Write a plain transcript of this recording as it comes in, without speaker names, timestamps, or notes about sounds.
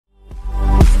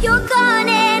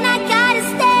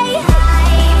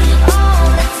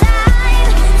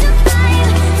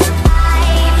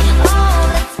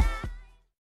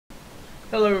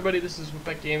everybody, this is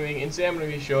Beck Gaming, and today I'm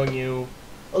going to be showing you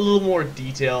a little more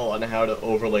detail on how to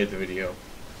overlay the video.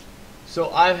 So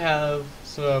I have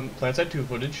some PlanetSide 2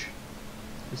 footage.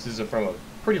 This is from a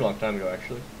pretty long time ago,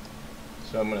 actually.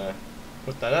 So I'm going to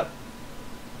put that up.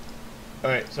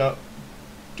 Alright, so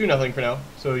do nothing for now.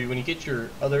 So when you get your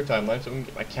other timeline, so I'm going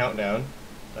to get my countdown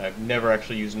that I've never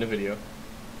actually used in a video.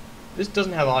 This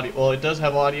doesn't have audio. Well, it does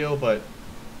have audio, but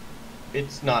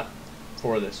it's not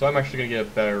for this. So I'm actually going to get a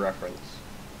better reference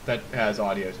that has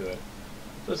audio to it.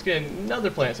 So let's get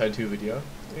another PlanetSide 2 video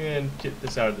and get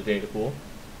this out of the data pool.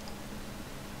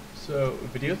 So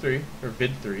video 3, or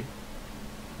vid 3,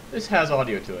 this has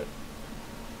audio to it.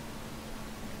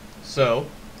 So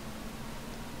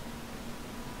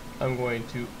I'm going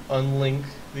to unlink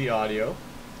the audio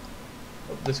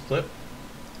of this clip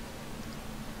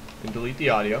and delete the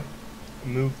audio.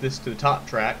 Move this to the top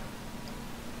track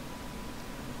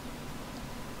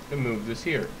and move this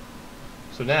here.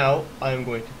 So now I'm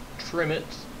going to trim it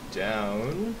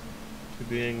down to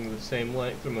being the same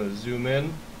length. I'm going to zoom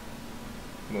in,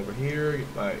 come over here,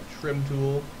 get my trim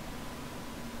tool,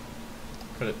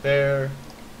 cut it there,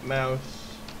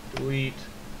 mouse, delete.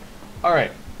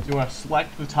 Alright, so you want to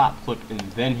select the top clip and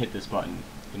then hit this button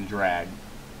and drag.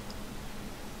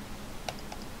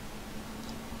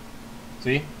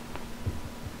 See?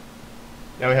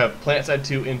 Now we have PlanetSide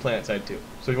 2 in PlanetSide 2.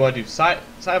 So if you want to do side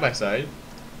by side,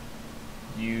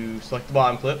 you select the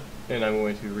bottom clip, and I'm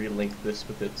going to relink this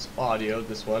with its audio,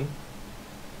 this one,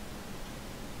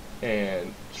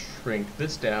 and shrink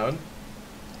this down.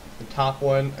 The top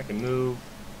one I can move,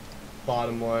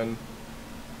 bottom one.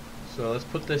 So let's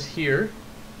put this here,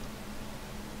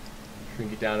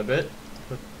 shrink it down a bit,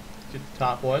 get the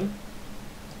top one,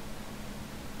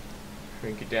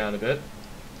 shrink it down a bit.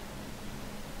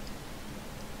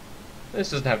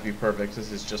 This doesn't have to be perfect,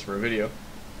 this is just for a video.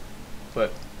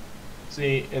 But,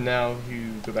 see, and now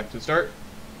you go back to the start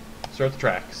the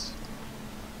tracks.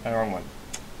 Wrong one.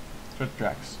 Start the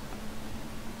tracks.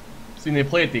 See, they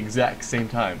play at the exact same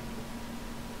time.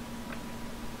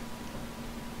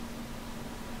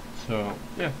 So,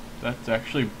 yeah, that's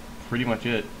actually pretty much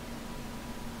it.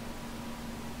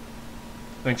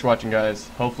 Thanks for watching, guys.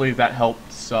 Hopefully that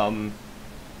helped some.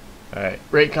 Alright,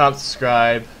 rate, comment,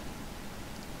 subscribe.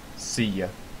 See ya.